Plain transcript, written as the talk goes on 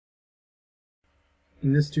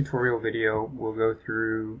In this tutorial video, we'll go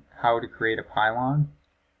through how to create a pylon.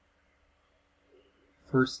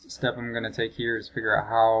 First step I'm going to take here is figure out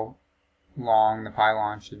how long the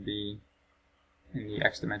pylon should be in the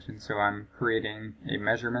x dimension. So I'm creating a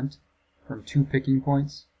measurement from 2 picking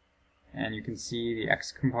points, and you can see the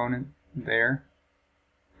x component there,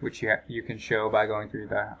 which you can show by going through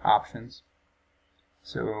the options.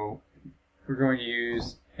 So we're going to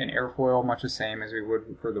use an airfoil much the same as we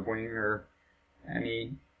would for the wing or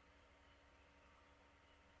any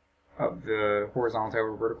of the horizontal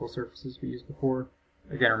or vertical surfaces we used before.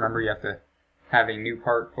 Again, remember you have to have a new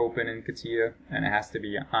part open in CATIA, and it has to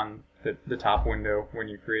be on the top window when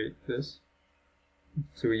you create this.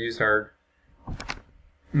 So we used our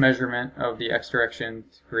measurement of the x direction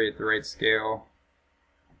to create the right scale.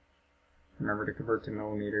 Remember to convert to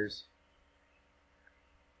millimeters.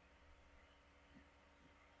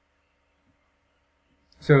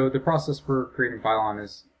 So the process for creating pylon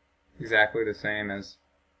is exactly the same as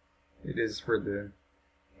it is for the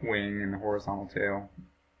wing and the horizontal tail.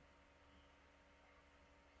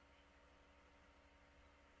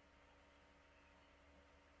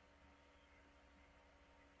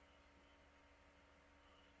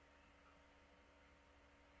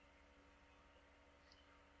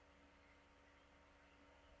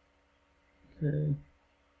 Okay.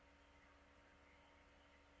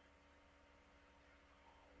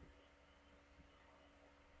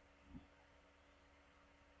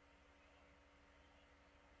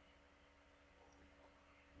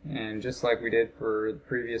 And just like we did for the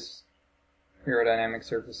previous aerodynamic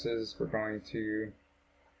surfaces, we're going to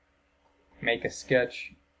make a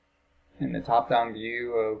sketch in the top-down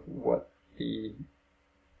view of where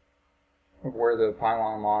the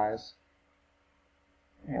pylon lies.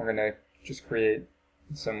 And we're going to just create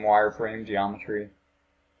some wireframe geometry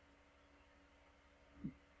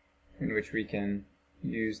in which we can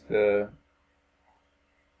use the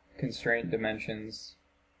constraint dimensions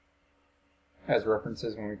as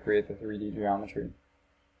references when we create the 3D geometry.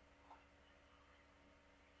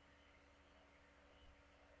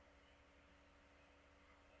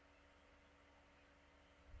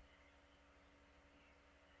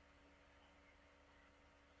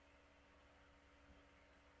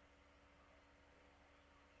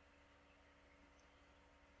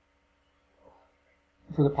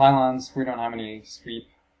 For the pylons, we don't have any sweep,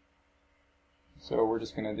 so we're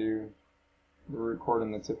just going to do the root chord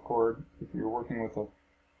and the tip chord. If you're working with a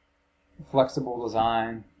flexible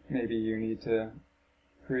design, maybe you need to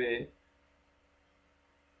create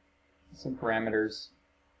some parameters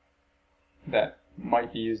that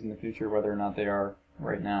might be used in the future, whether or not they are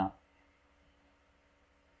right now.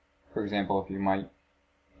 For example, if you might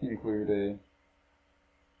include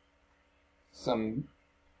some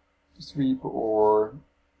sweep or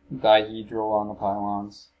dihedral on the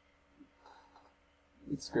pylons,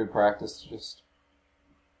 it's good practice to just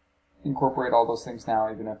incorporate all those things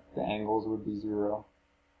now, even if the angles would be 0.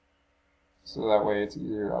 So that way it's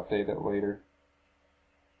easier to update it later.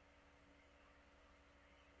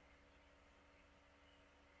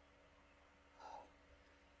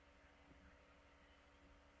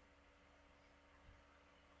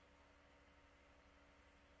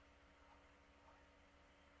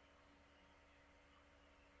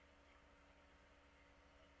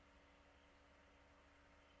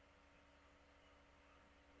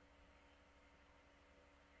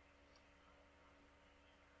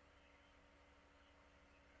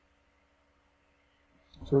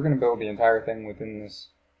 So we're going to build the entire thing within this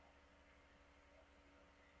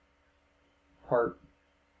part.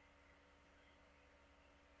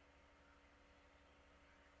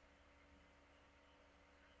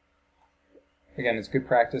 Again, it's good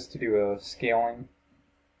practice to do a scaling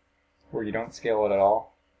where you don't scale it at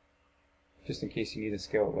all, just in case you need to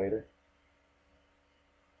scale it later,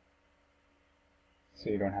 so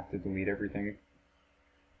you don't have to delete everything.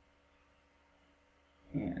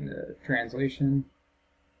 And translation.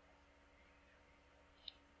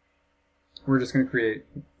 We're just going to create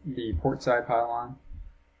the port side pylon,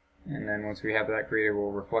 and then once we have that created, we'll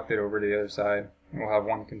reflect it over to the other side, and we'll have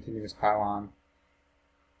one continuous pylon,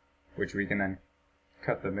 which we can then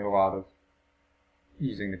cut the middle out of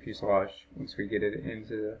using the fuselage once we get it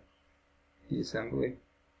into the assembly.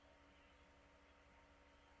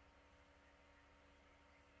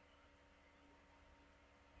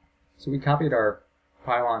 So we copied our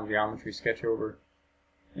pylon geometry sketch over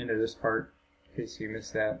into this part, in case you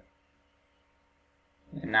missed that.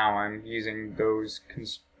 And now I'm using those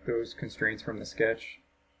constraints from the sketch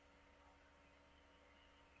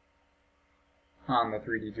on the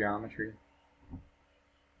 3D geometry.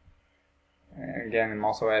 And again, I'm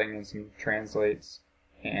also adding in some translates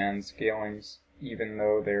and scalings, even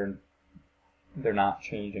though they're not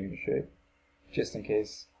changing the shape, just in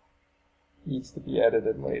case it needs to be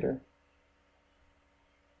edited later.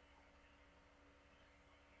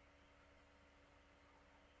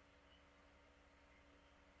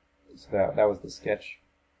 So that was the sketch.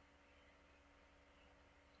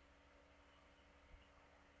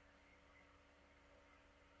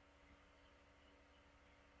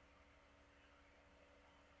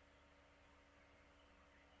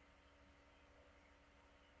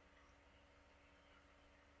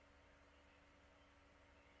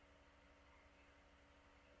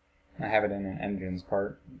 I have it in an engines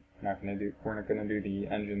part. We're not going to do the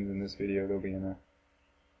engines in this video. They'll be in a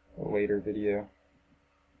later video.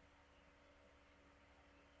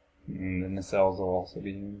 And the nacelles will also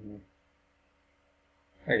be in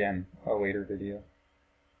here. Again, a later video.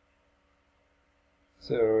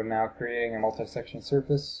 So now creating a multi-section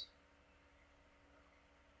surface.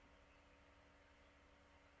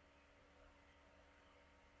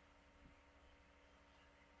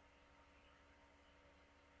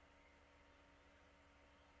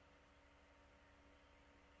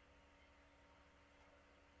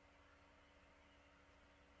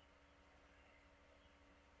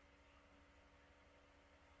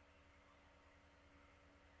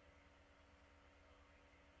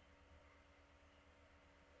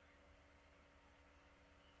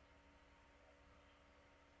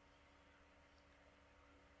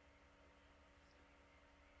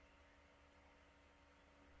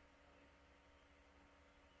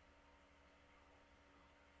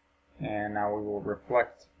 And now we will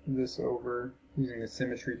reflect this over using the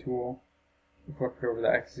symmetry tool. Reflect it over the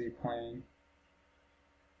XZ plane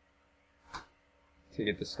to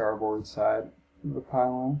get the starboard side of the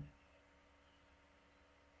pylon.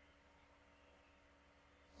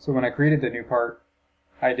 So when I created the new part,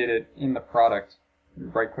 I did it in the product.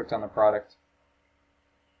 Right-clicked on the product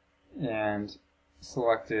and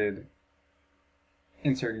selected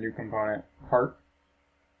Insert New Component Part.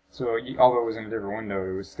 So although it was in a different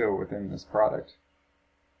window, it was still within this product.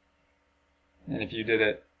 And if you did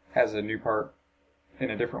it as a new part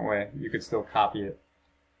in a different way, you could still copy it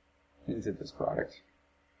into this product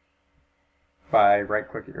by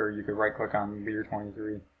right-clicking, or you could right-click on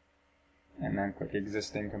L23 and then click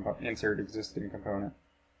Insert Existing Component,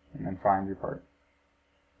 and then find your part.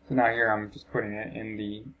 So now here I'm just putting it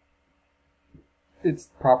in its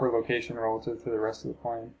proper location relative to the rest of the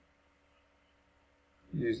plane.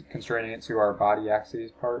 Constraining it to our body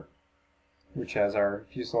axis part, which has our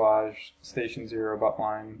fuselage, station 0, butt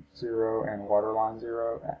line 0, and waterline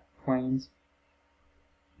 0 planes.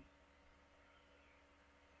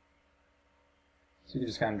 So you can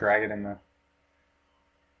just kind of drag it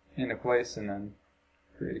into place and then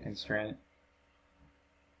create a constraint.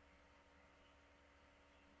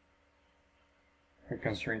 The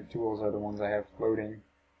constraint tools are the ones I have floating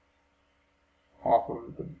off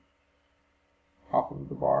of the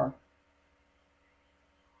bar.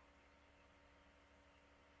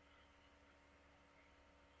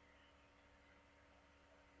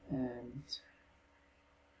 And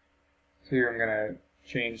so here I'm going to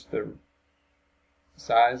change the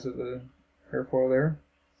size of the airfoil there.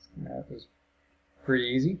 That was pretty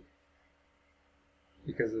easy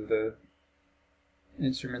because of the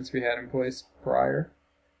instruments we had in place prior.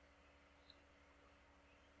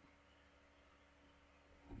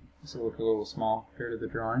 This will look a little small compared to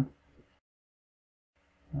the drawing.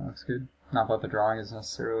 That looks good. Not that the drawing is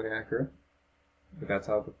necessarily accurate, but that's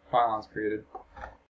how the pylon's created.